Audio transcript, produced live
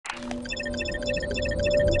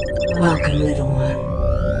Welcome, little one.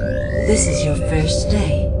 This is your first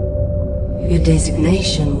day. Your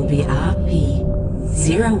designation will be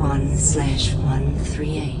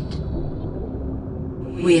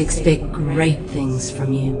RP-01/138. We expect great things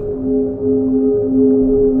from you.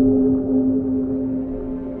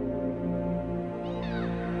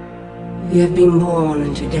 You have been born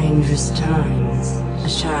into dangerous times. A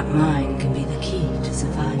sharp mind can be the key to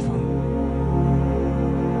survival.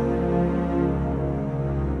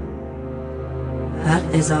 But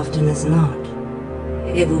as often as not,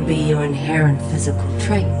 it will be your inherent physical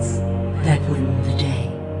traits that win the day.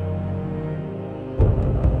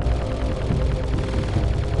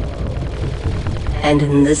 And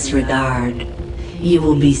in this regard, you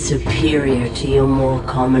will be superior to your more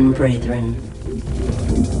common brethren.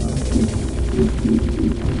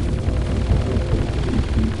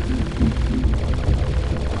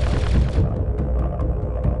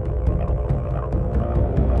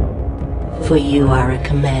 For you are a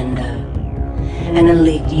commando, an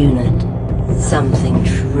elite unit, something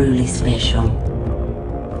truly special.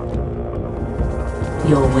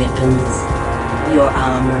 Your weapons, your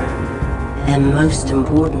armor, and most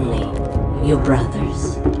importantly, your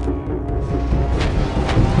brothers.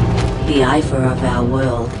 The Eifer of our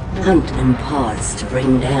world hunt in pods to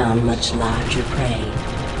bring down much larger prey.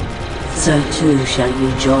 So too shall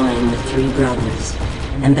you join the three brothers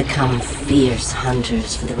and become fierce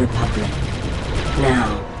hunters for the Republic.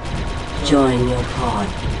 Now, join your pod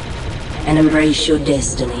and embrace your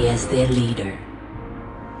destiny as their leader.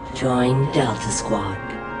 Join Delta Squad.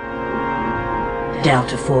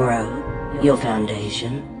 Delta 4-0, your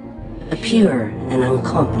foundation, a pure and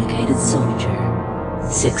uncomplicated soldier.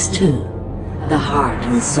 6-2, the heart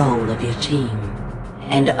and soul of your team.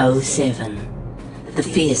 And 0-7, the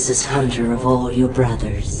fiercest hunter of all your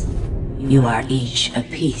brothers. You are each a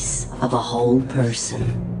piece of a whole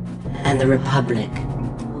person. And the Republic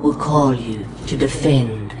will call you to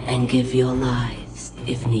defend and give your lives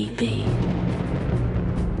if need be.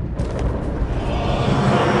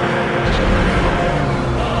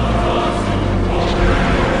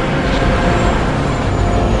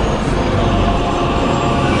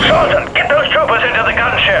 Sergeant, get those troopers into the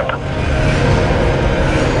gunship.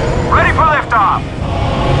 Ready for liftoff.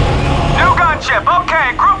 New gunship.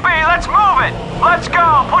 Okay, Group B, let's move it. Let's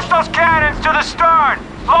go. Push those cannons to the stern.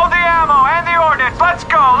 Load the ammo and the ordnance. Let's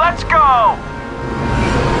go, let's go!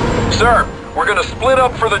 Sir, we're gonna split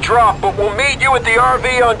up for the drop, but we'll meet you at the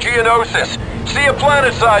RV on Geonosis. See you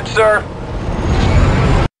planetside, sir!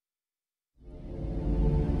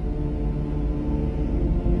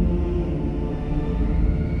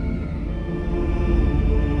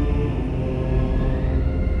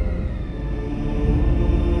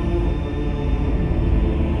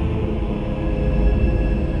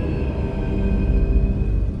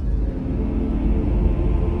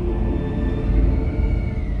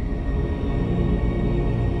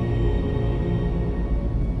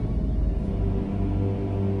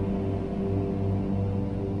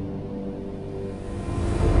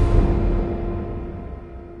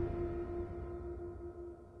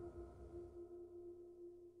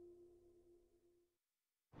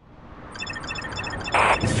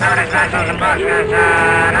 Notice vessels and boxes,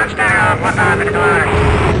 don't stare off what's on the door.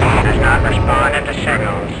 Does not respond to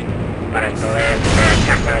signals, but is believed to be a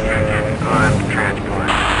techno-union armed transport.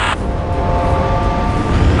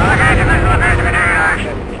 All kinds of vessels appears to be during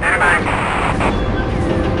action. Stand by.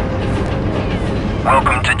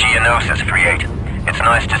 Welcome to Geonosis, 3-8. It's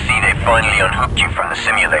nice to see they finally unhooked you from the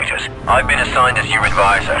simulators. I've been assigned as your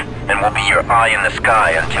advisor, and will be your eye in the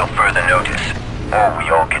sky until further notice, or we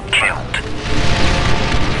all get killed.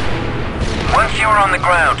 Once you are on the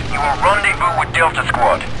ground, you will rendezvous with Delta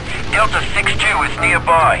Squad. Delta 6-2 is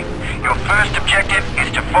nearby. Your first objective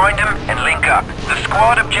is to find him and link up. The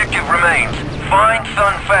squad objective remains: find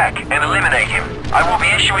Sun Fac and eliminate him. I will be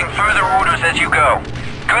issuing further orders as you go.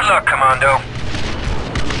 Good luck, Commando.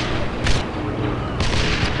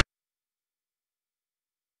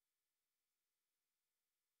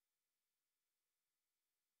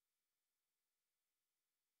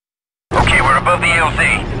 Okay, we're above the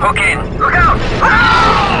LZ. Hook in. Look out!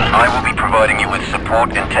 I will be providing you with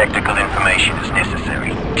support and tactical information as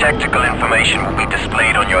necessary. Tactical information will be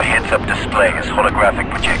displayed on your heads-up display as holographic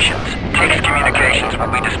projections. Text communications will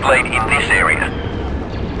be displayed in this area.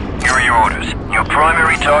 Here are your orders. Your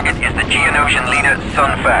primary target is the Geonosian leader,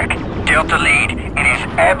 Sun Fac. Delta Lead, it is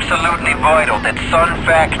absolutely vital that Sun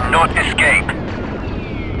Fac not escape.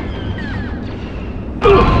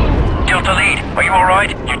 Delta Lead, are you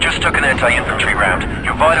alright? You just took an anti-infantry round.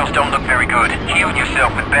 Your vitals don't look very good. Heal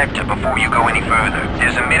yourself with Bacta before you go any further.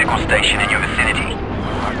 There's a medical station in your vicinity.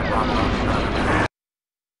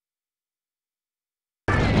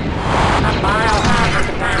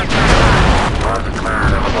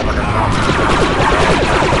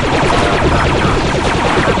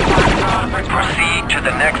 Proceed to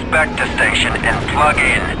the next Bacta station and plug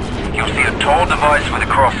in. You'll see a tall device with a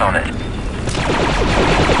cross on it.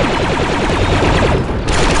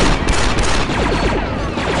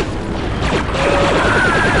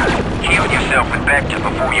 Heal yourself with Bacta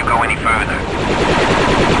before you go any further.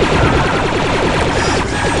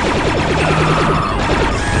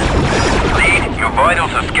 Lead, your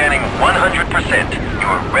vitals are scanning 100%. You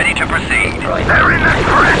are ready to proceed. They're in the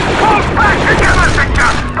crest! Pull back together, Victor!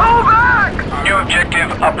 Pull back! New objective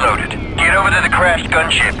uploaded. Get over to the crashed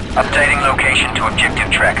gunship. Updating location to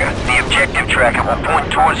objective tracker. The objective tracker will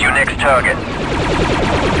point towards your next target.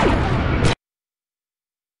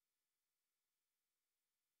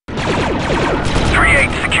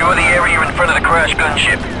 Secure the area in front of the crashed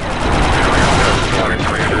gunship.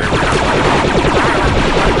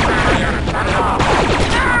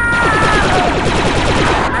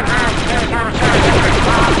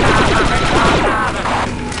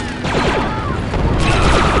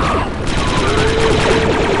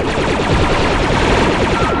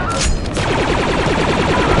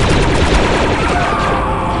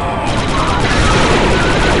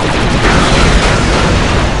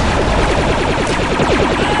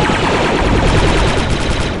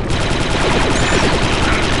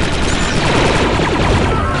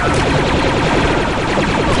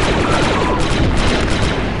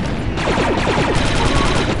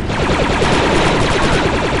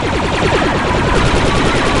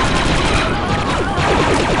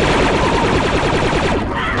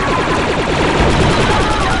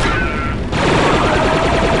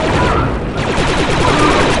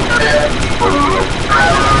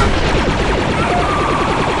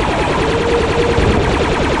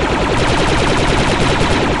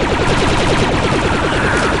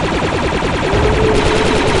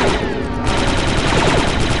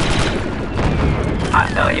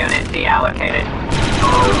 Hostile unit deallocated.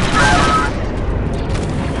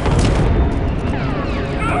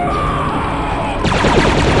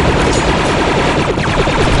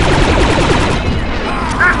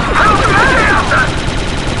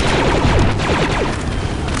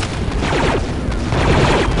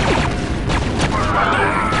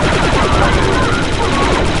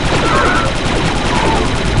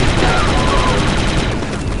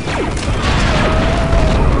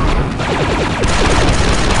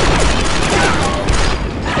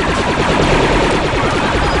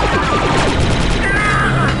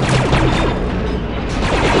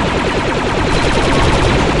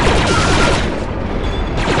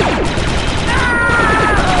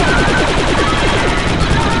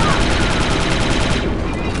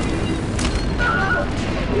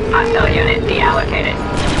 Hostile unit deallocated.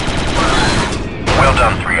 Well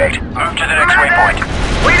done, 3-8. Move to the next waypoint.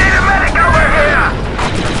 We need a medic over here!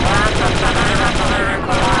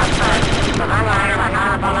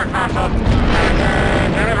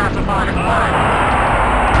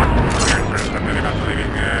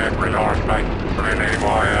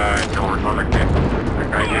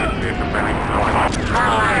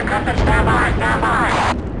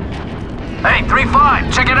 Hey,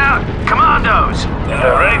 3-5, check it out! Commandos! If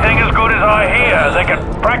they're anything as good as I hear, they can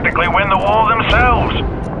practically win the war themselves.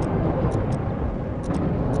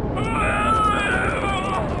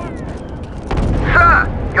 Sir,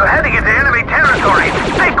 you're heading into enemy territory.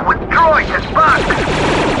 Thick with droids and bugs.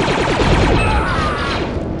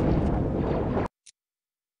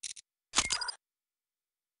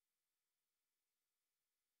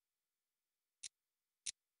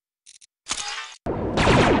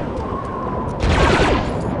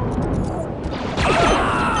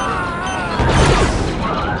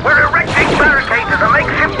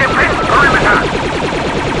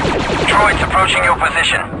 Droids approaching your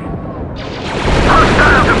position.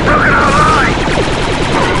 Hostiles have broken our line!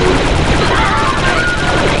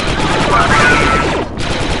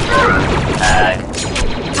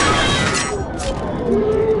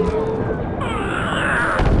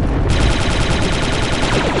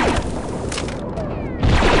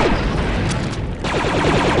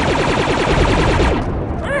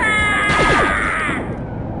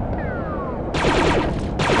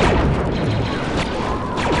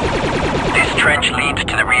 Trench leads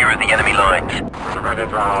to the rear of the enemy lines.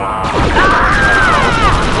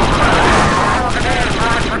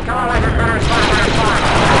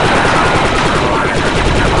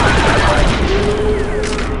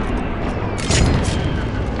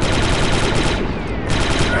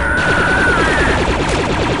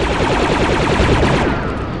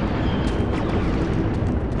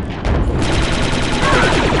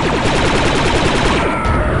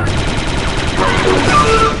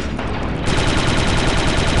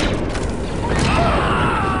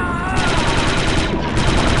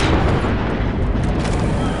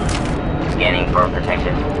 for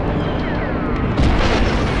protection.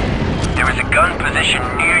 There is a gun position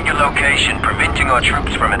near your location, preventing our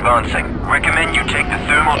troops from advancing. Recommend you take the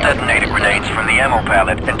thermal detonator grenades from the ammo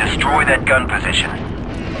pallet and destroy that gun position.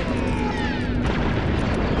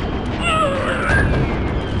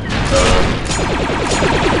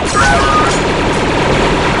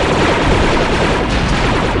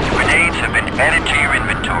 Grenades have been added to your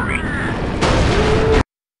inventory.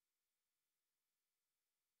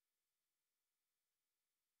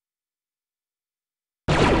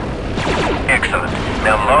 Excellent.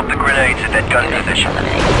 Now lob the grenades at that gun position.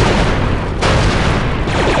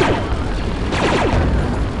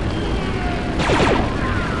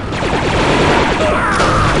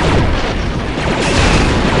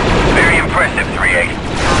 Very impressive, 3-8.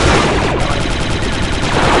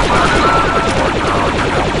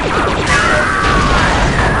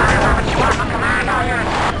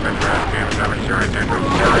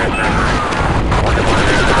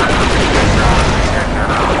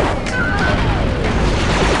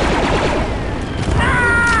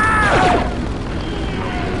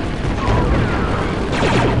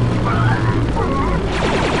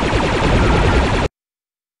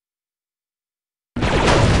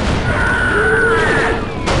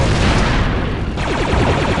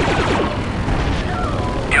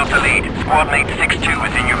 Squad mate 6-2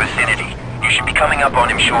 is in your vicinity. You should be coming up on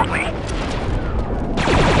him shortly.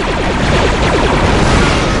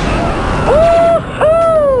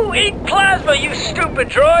 Woo-hoo! Eat plasma, you stupid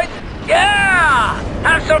droid! Yeah!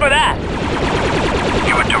 Have some of that!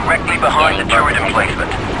 You are directly behind the turret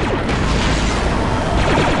emplacement.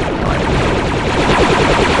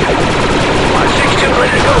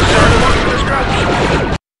 Ready to go, sir.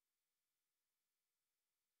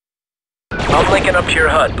 I'm linking up to your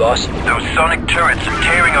HUD, boss. Those sonic turrets are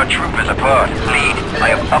tearing our troopers apart. Lead, I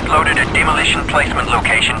have uploaded a demolition placement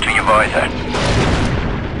location to your visor.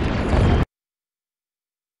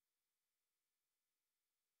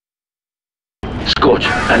 Scorch,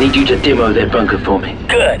 I need you to demo their bunker for me.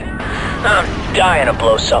 Good. I'm dying to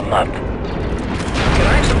blow something up. Can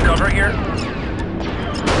I have some cover here?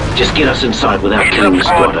 Just get us inside without killing the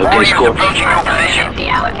squad, okay, Scorch? Approaching your position.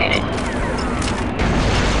 Deallocated.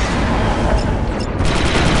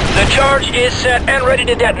 The charge is set and ready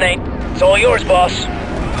to detonate. It's all yours, boss.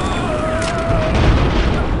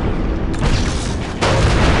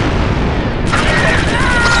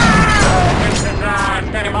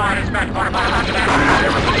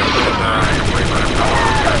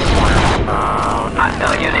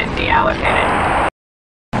 Hostile unit deallocated.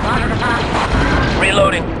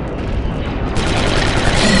 Reloading.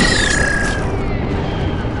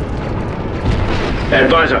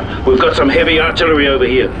 Advisor, we've got some heavy artillery over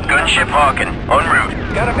here. Gunship Harkin, en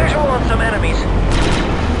route. Got a visual on some enemies.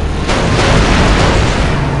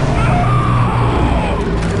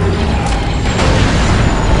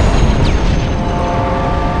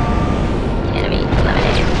 Enemy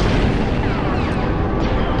eliminated.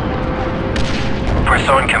 Press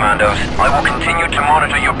on, Commandos. I will continue to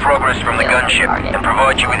monitor your progress from the gunship and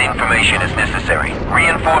provide you with information as necessary.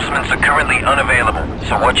 Reinforcements are currently unavailable,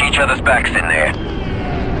 so watch each other's backs in there.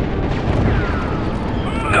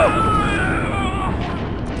 Go!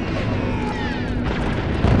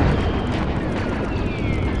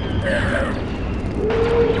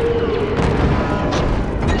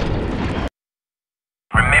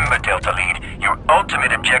 Remember, Delta Lead, your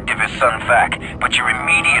ultimate objective is Sun Fac, but your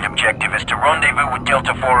immediate objective is to rendezvous with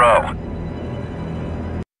Delta 4-0.